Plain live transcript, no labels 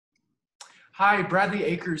Hi, Bradley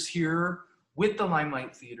Akers here with the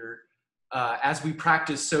Limelight Theater. As we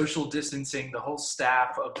practice social distancing, the whole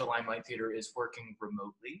staff of the Limelight Theater is working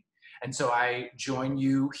remotely. And so I join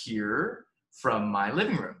you here from my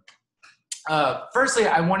living room. Firstly,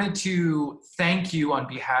 I wanted to thank you on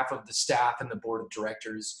behalf of the staff and the board of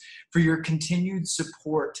directors for your continued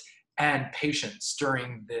support and patience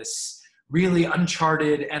during this really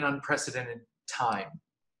uncharted and unprecedented time.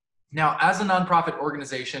 Now, as a nonprofit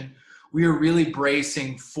organization, we are really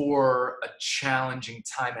bracing for a challenging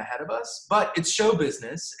time ahead of us, but it's show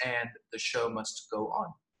business and the show must go on.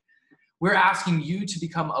 We're asking you to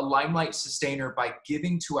become a Limelight sustainer by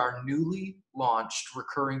giving to our newly launched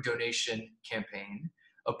recurring donation campaign,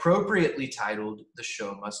 appropriately titled The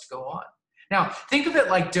Show Must Go On. Now, think of it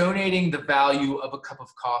like donating the value of a cup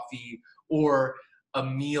of coffee or a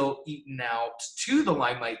meal eaten out to the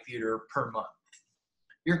Limelight Theater per month.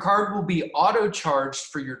 Your card will be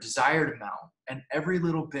auto-charged for your desired amount, and every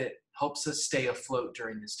little bit helps us stay afloat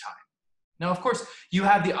during this time. Now, of course, you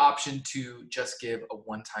have the option to just give a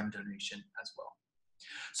one-time donation as well.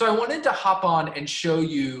 So I wanted to hop on and show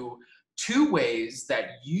you two ways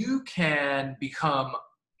that you can become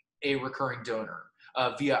a recurring donor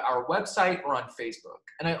via our website or on Facebook.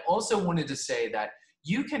 And I also wanted to say that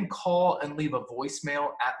you can call and leave a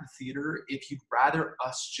voicemail at the theater if you'd rather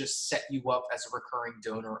us just set you up as a recurring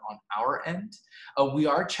donor on our end. We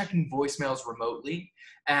are checking voicemails remotely,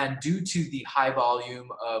 and due to the high volume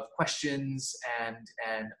of questions and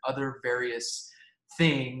other various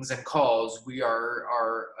things and calls, we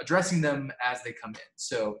are addressing them as they come in.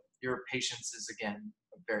 So your patience is, again,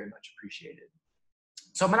 very much appreciated.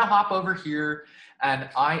 So I'm going to hop over here, and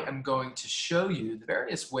I am going to show you the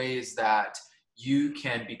various ways that you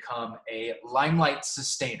can become a Limelight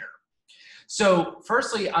sustainer. So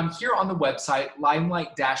firstly, I'm here on the website,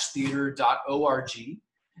 limelight-theater.org,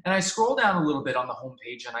 and I scroll down a little bit on the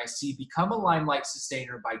homepage and I see Become a Limelight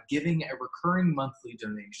sustainer by giving a recurring monthly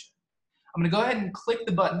donation. I'm gonna go ahead and click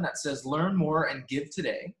the button that says Learn More and Give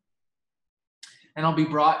Today, and I'll be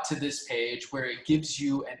brought to this page where it gives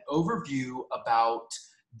you an overview about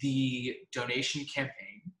the donation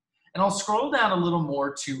campaign, and I'll scroll down a little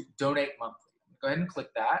more to Donate Monthly. Go ahead and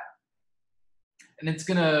click that. And it's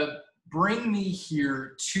gonna bring me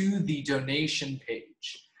here to the donation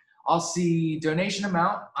page. I'll see donation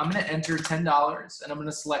amount. I'm gonna enter $10 and I'm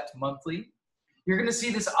gonna select monthly. You're gonna see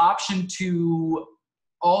this option to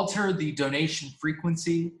alter the donation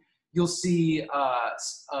frequency. You'll see a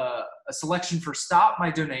selection for stop my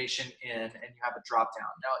donation in, and you have a drop down.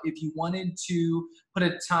 Now, if you wanted to put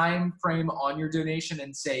a time frame on your donation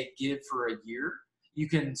and say give for a year, you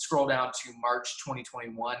can scroll down to March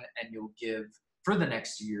 2021 and you'll give for the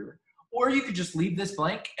next year. Or you could just leave this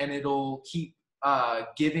blank and it'll keep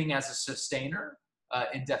giving as a sustainer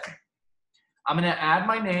indefinitely. I'm gonna add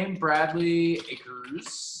my name, Bradley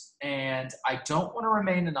Akers, and I don't wanna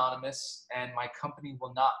remain anonymous, and my company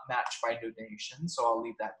will not match by donation, so I'll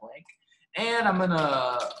leave that blank. And I'm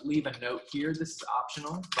gonna leave a note here. This is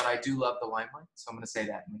optional, but I do love the Limelight, so I'm gonna say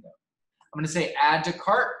that in the note. I'm gonna say add to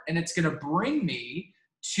cart, and it's gonna bring me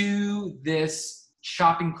to this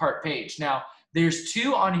shopping cart page. Now, there's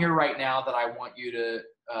two on here right now that I want you to,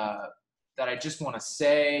 that I just wanna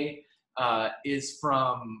say is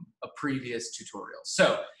from a previous tutorial.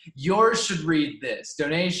 So yours should read this: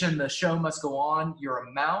 donation, the show must go on, your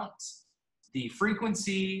amount, the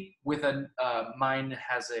frequency, with mine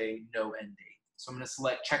has a no end date. So I'm gonna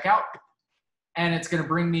select checkout, and it's gonna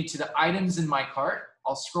bring me to the items in my cart.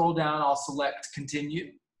 I'll scroll down, I'll select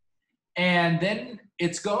continue, and then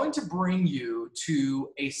it's going to bring you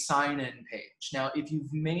to a sign-in page. Now, if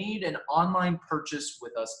you've made an online purchase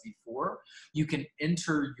with us before, you can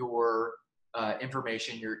enter your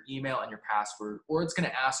information, your email and your password, or it's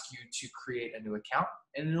gonna ask you to create a new account,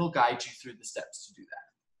 and it'll guide you through the steps to do that.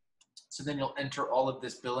 So then you'll enter all of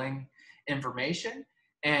this billing information,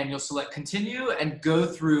 and you'll select continue and go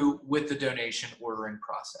through with the donation ordering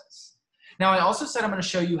process. Now, I also said I'm going to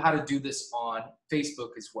show you how to do this on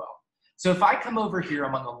Facebook as well. So if I come over here,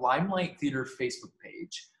 I'm on the Limelight Theater Facebook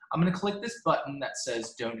page. I'm going to click this button that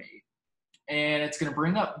says donate, and it's going to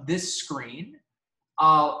bring up this screen.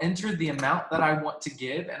 I'll enter the amount that I want to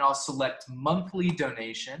give, and I'll select monthly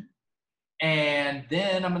donation. And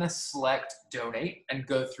then I'm going to select donate and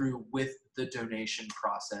go through with the donation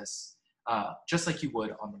process, just like you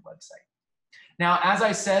would on the website. Now, as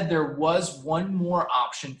I said, there was one more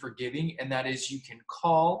option for giving, and that is you can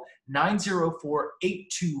call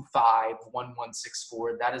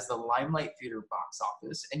 904-825-1164. That is the Limelight Theater box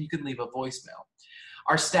office, and you can leave a voicemail.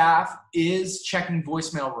 Our staff is checking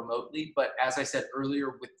voicemail remotely, but as I said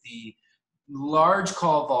earlier, with the large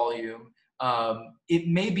call volume, It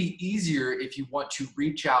may be easier if you want to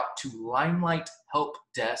reach out to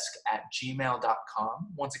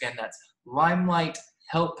limelighthelpdesk@gmail.com. Once again, that's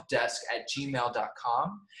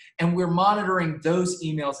limelighthelpdesk@gmail.com. And we're monitoring those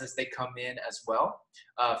emails as they come in as well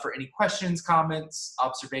for any questions, comments,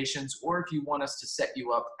 observations, or if you want us to set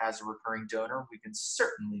you up as a recurring donor, we can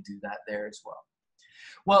certainly do that there as well.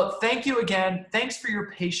 Well, thank you again. Thanks for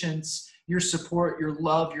your patience, your support, your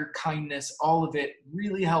love, your kindness. All of it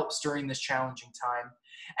really helps during this challenging time.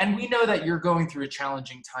 And we know that you're going through a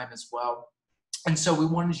challenging time as well. And so we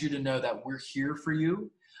wanted you to know that we're here for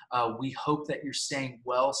you. We hope that you're staying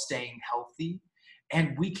well, staying healthy.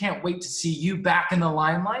 And we can't wait to see you back in the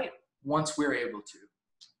limelight once we're able to.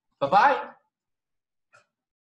 Bye-bye.